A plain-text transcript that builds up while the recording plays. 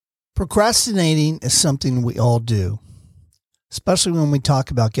Procrastinating is something we all do, especially when we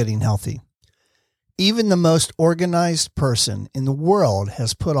talk about getting healthy. Even the most organized person in the world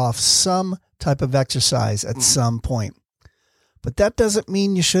has put off some type of exercise at some point. But that doesn't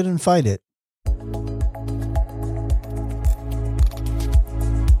mean you shouldn't fight it.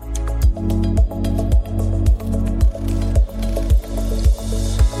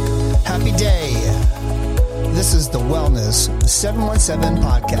 Happy day. This is the Wellness 717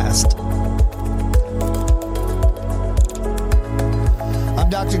 podcast. I'm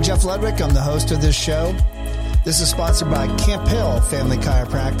Dr. Jeff Ledrick. I'm the host of this show. This is sponsored by Camp Hill Family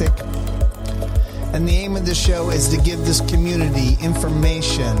Chiropractic. And the aim of this show is to give this community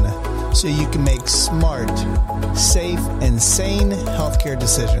information so you can make smart, safe, and sane healthcare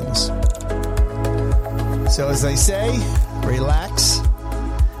decisions. So as they say, relax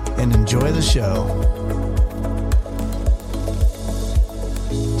and enjoy the show.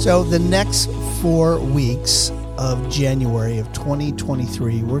 So the next 4 weeks of January of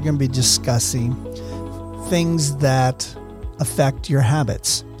 2023, we're going to be discussing things that affect your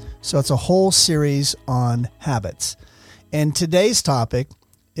habits. So it's a whole series on habits. And today's topic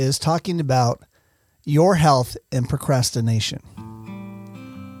is talking about your health and procrastination.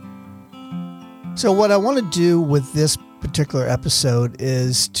 So what I want to do with this particular episode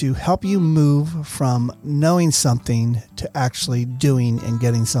is to help you move from knowing something to actually doing and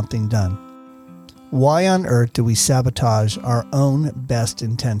getting something done. Why on earth do we sabotage our own best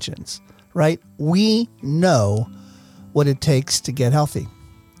intentions, right? We know what it takes to get healthy,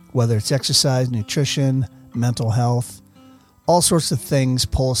 whether it's exercise, nutrition, mental health, all sorts of things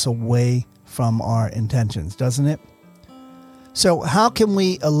pull us away from our intentions, doesn't it? So how can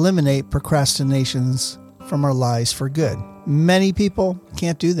we eliminate procrastinations from our lives for good? Many people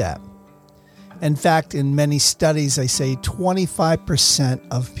can't do that. In fact, in many studies, they say 25%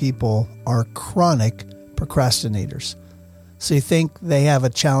 of people are chronic procrastinators. So you think they have a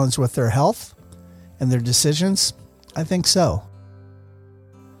challenge with their health and their decisions? I think so.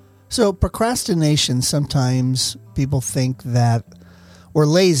 So procrastination, sometimes people think that we're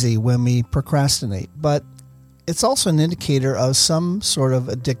lazy when we procrastinate, but it's also an indicator of some sort of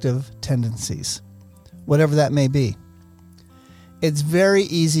addictive tendencies, whatever that may be. It's very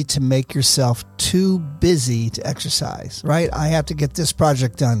easy to make yourself too busy to exercise, right? I have to get this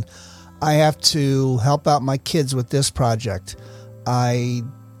project done. I have to help out my kids with this project. I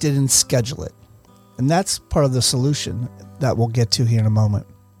didn't schedule it. And that's part of the solution that we'll get to here in a moment.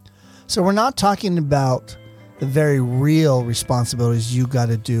 So we're not talking about the very real responsibilities you got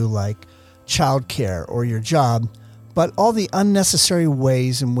to do, like childcare or your job, but all the unnecessary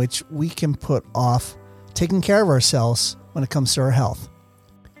ways in which we can put off taking care of ourselves when it comes to our health.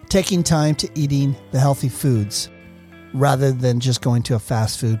 Taking time to eating the healthy foods rather than just going to a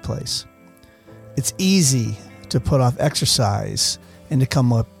fast food place. It's easy to put off exercise and to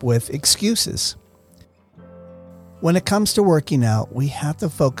come up with excuses. When it comes to working out, we have to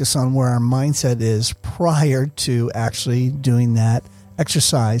focus on where our mindset is prior to actually doing that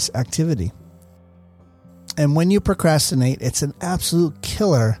exercise activity. And when you procrastinate, it's an absolute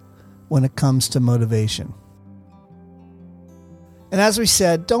killer when it comes to motivation. And as we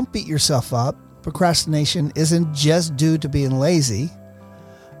said, don't beat yourself up. Procrastination isn't just due to being lazy,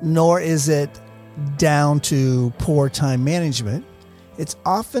 nor is it down to poor time management. It's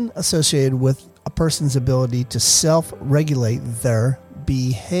often associated with a person's ability to self-regulate their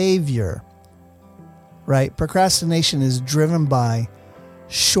behavior, right? Procrastination is driven by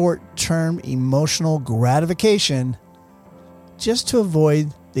short-term emotional gratification just to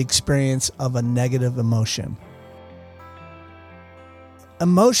avoid the experience of a negative emotion.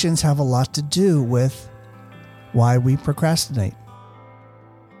 Emotions have a lot to do with why we procrastinate.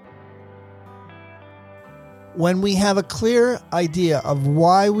 When we have a clear idea of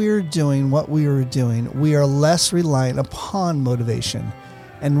why we are doing what we are doing, we are less reliant upon motivation,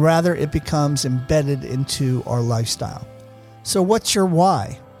 and rather it becomes embedded into our lifestyle. So what's your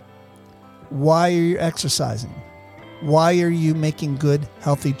why? Why are you exercising? Why are you making good,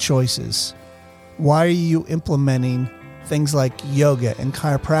 healthy choices? Why are you implementing things like yoga and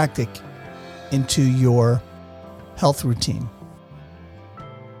chiropractic into your health routine?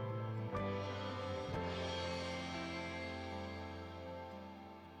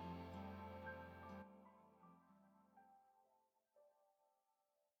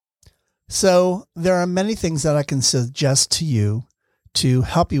 So there are many things that I can suggest to you to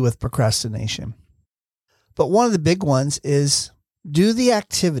help you with procrastination. But one of the big ones is do the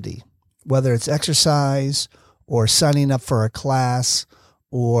activity, whether it's exercise or signing up for a class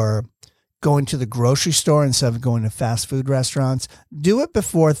or going to the grocery store instead of going to fast food restaurants. Do it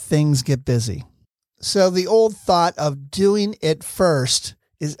before things get busy. So the old thought of doing it first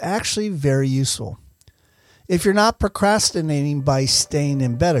is actually very useful. If you're not procrastinating by staying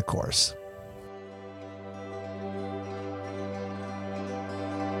in bed, of course.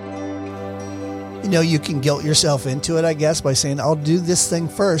 You can guilt yourself into it, I guess, by saying, I'll do this thing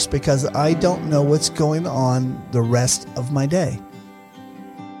first because I don't know what's going on the rest of my day.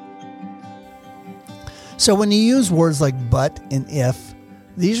 So when you use words like but and if,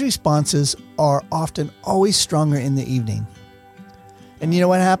 these responses are often always stronger in the evening. And you know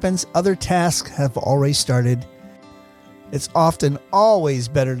what happens? Other tasks have already started. It's often always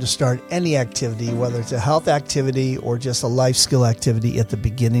better to start any activity, whether it's a health activity or just a life skill activity, at the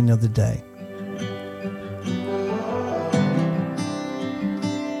beginning of the day.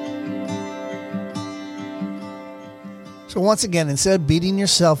 So once again, instead of beating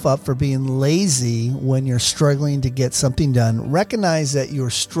yourself up for being lazy when you're struggling to get something done, recognize that you're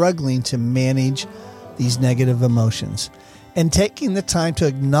struggling to manage these negative emotions. And taking the time to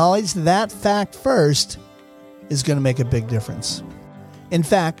acknowledge that fact first is going to make a big difference. In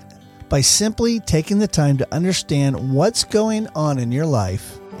fact, by simply taking the time to understand what's going on in your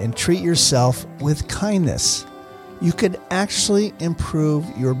life and treat yourself with kindness, you could actually improve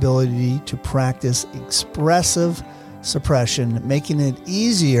your ability to practice expressive suppression, making it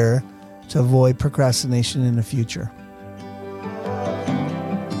easier to avoid procrastination in the future.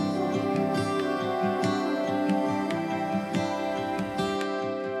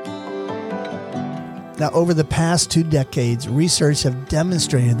 Now, over the past 2 decades, research have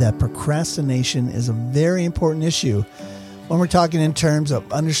demonstrated that procrastination is a very important issue when we're talking in terms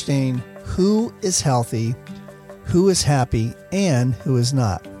of understanding who is healthy, who is happy, and who is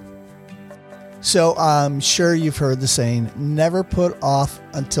not. So I'm sure you've heard the saying, never put off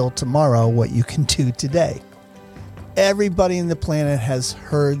until tomorrow what you can do today. Everybody on the planet has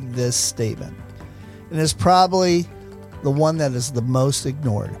heard this statement, and it's probably the one that is the most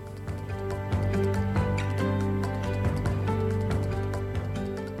ignored.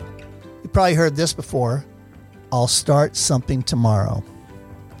 You probably heard this before. I'll start something tomorrow.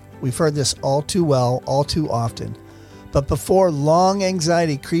 We've heard this all too well, all too often. But before long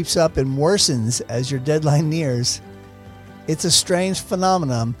anxiety creeps up and worsens as your deadline nears, it's a strange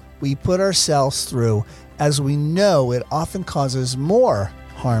phenomenon we put ourselves through, as we know it often causes more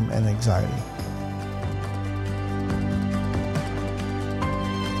harm and anxiety.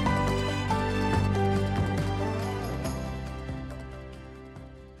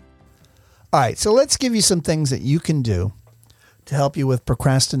 All right, so let's give you some things that you can do to help you with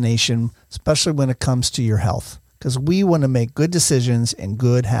procrastination, especially when it comes to your health, because we want to make good decisions and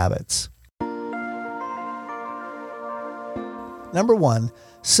good habits. Number 1,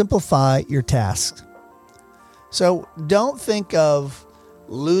 simplify your tasks. So don't think of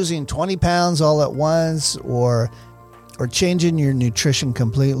losing 20 pounds all at once or changing your nutrition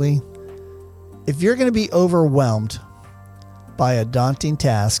completely. If you're going to be overwhelmed by a daunting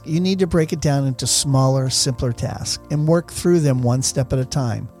task, you need to break it down into smaller, simpler tasks and work through them one step at a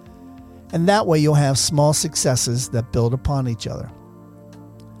time. And that way you'll have small successes that build upon each other.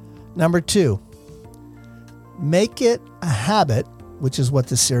 Number 2, make it a habit, which is what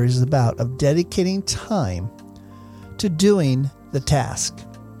this series is about, of dedicating time to doing the task.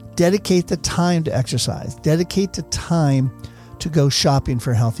 Dedicate the time to exercise. Dedicate the time to go shopping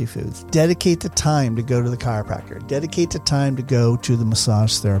for healthy foods. Dedicate the time to go to the chiropractor. Dedicate the time to go to the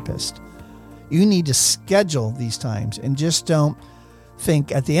massage therapist. You need to schedule these times and just don't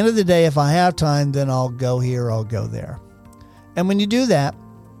think at the end of the day, if I have time, then I'll go here, I'll go there. And when you do that,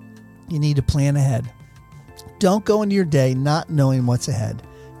 you need to plan ahead. Don't go into your day not knowing what's ahead.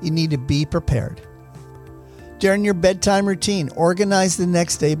 You need to be prepared. During your bedtime routine, organize the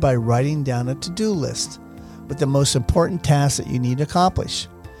next day by writing down a to-do list with the most important tasks that you need to accomplish.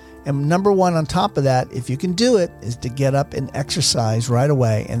 And number 1 on top of that, if you can do it, is to get up and exercise right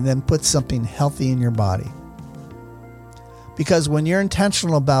away and then put something healthy in your body. Because when you're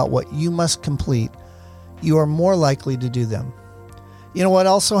intentional about what you must complete, you are more likely to do them. You know what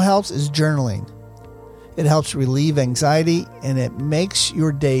also helps is journaling. It helps relieve anxiety and it makes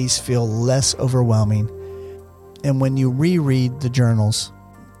your days feel less overwhelming. And when you reread the journals,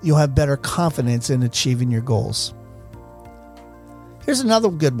 you'll have better confidence in achieving your goals. Here's another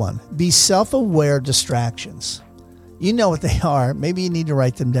good one. Be self-aware of distractions. You know what they are. Maybe you need to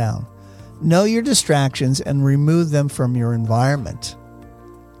write them down. Know your distractions and remove them from your environment.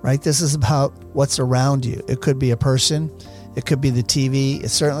 Right? This is about what's around you. It could be a person. It could be the TV. It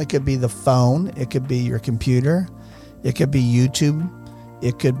certainly could be the phone. It could be your computer. It could be YouTube.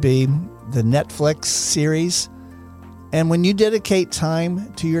 It could be the Netflix series. And when you dedicate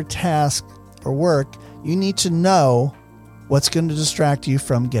time to your task or work, you need to know what's going to distract you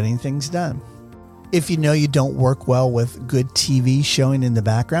from getting things done. If you know you don't work well with good TV showing in the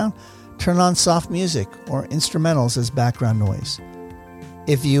background, turn on soft music or instrumentals as background noise.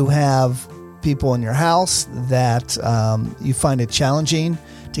 If you have people in your house that you find it challenging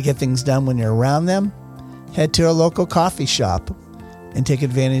to get things done when you're around them, head to a local coffee shop and take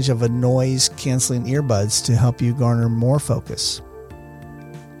advantage of a noise-canceling earbuds to help you garner more focus.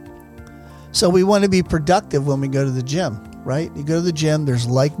 So we want to be productive when we go to the gym, right? You go to the gym, there's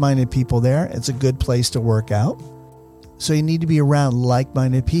like-minded people there. It's a good place to work out. So you need to be around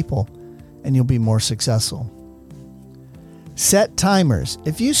like-minded people and you'll be more successful. Set timers.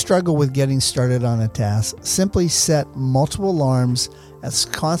 If you struggle with getting started on a task, simply set multiple alarms as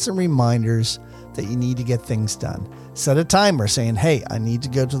constant reminders that you need to get things done. Set a timer saying, hey, I need to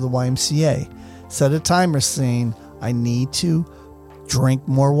go to the YMCA. Set a timer saying, I need to drink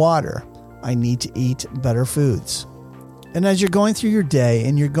more water. I need to eat better foods. And as you're going through your day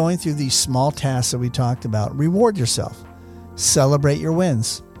and you're going through these small tasks that we talked about, reward yourself. Celebrate your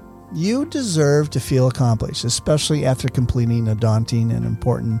wins. You deserve to feel accomplished, especially after completing a daunting and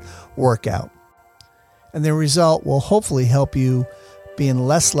important workout. And the result will hopefully help you being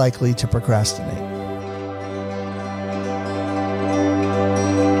less likely to procrastinate.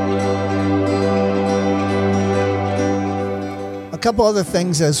 A couple other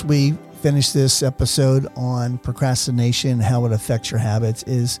things as we finish this episode on procrastination and how it affects your habits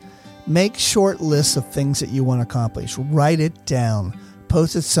is make short lists of things that you want to accomplish. Write it down.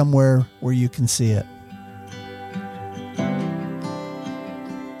 Post it somewhere where you can see it.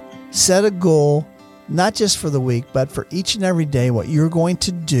 Set a goal, not just for the week, but for each and every day, what you're going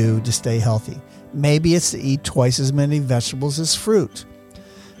to do to stay healthy. Maybe it's to eat twice as many vegetables as fruit.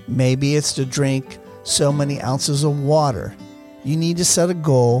 Maybe it's to drink so many ounces of water. You need to set a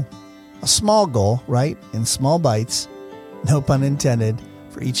goal, a small goal, right? In small bites, no pun intended,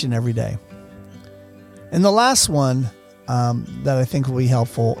 for each and every day. And the last one that I think will be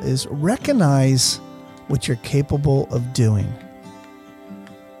helpful is recognize what you're capable of doing.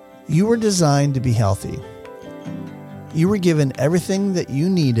 You were designed to be healthy. You were given everything that you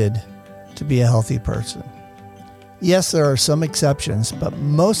needed to be a healthy person. Yes, there are some exceptions, but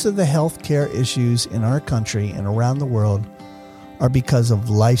most of the healthcare issues in our country and around the world are because of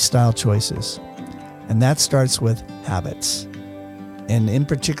lifestyle choices. And that starts with habits. And in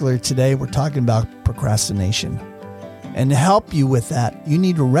particular today, we're talking about procrastination. And to help you with that, you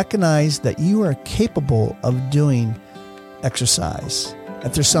need to recognize that you are capable of doing exercise.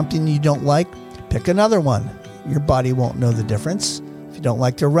 If there's something you don't like, pick another one. Your body won't know the difference. If you don't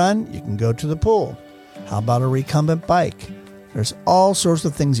like to run, you can go to the pool. How about a recumbent bike? There's all sorts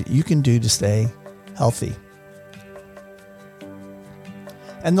of things that you can do to stay healthy.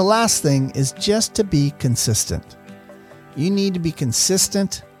 And the last thing is just to be consistent. You need to be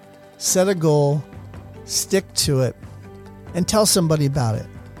consistent, set a goal, stick to it, and tell somebody about it.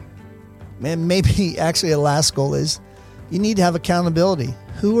 And maybe actually a last goal is you need to have accountability.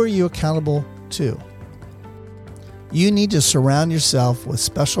 Who are you accountable to? You need to surround yourself with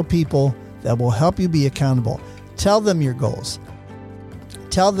special people that will help you be accountable. Tell them your goals.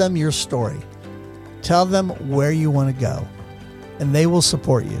 Tell them your story. Tell them where you want to go. And they will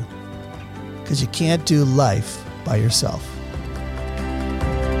support you. Because you can't do life by yourself.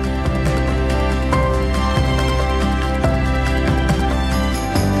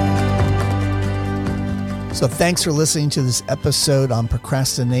 So thanks for listening to this episode on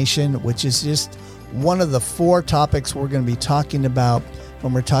procrastination, which is just one of the 4 topics we're going to be talking about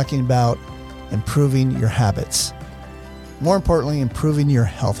when we're talking about improving your habits. More importantly, improving your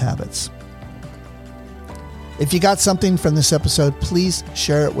health habits. If you got something from this episode, please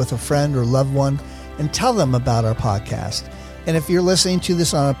share it with a friend or loved one and tell them about our podcast. And if you're listening to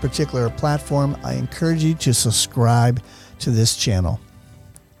this on a particular platform, I encourage you to subscribe to this channel.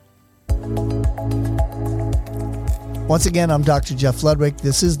 Once again, I'm Dr. Jeff Ludwig.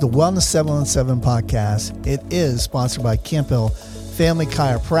 This is the Wellness 717 podcast. It is sponsored by Camp Hill Family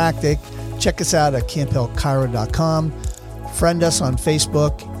Chiropractic. Check us out at camphillchiro.com. Friend us on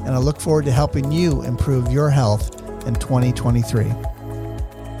Facebook, and I look forward to helping you improve your health in 2023.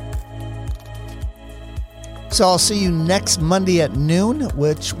 So I'll see you next Monday at noon,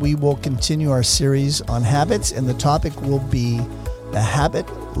 which we will continue our series on habits, and the topic will be the habit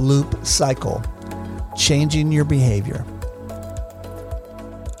loop cycle. Changing your behavior.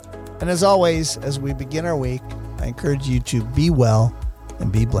 And as always, as we begin our week, I encourage you to be well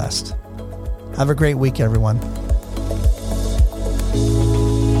and be blessed. Have a great week, everyone.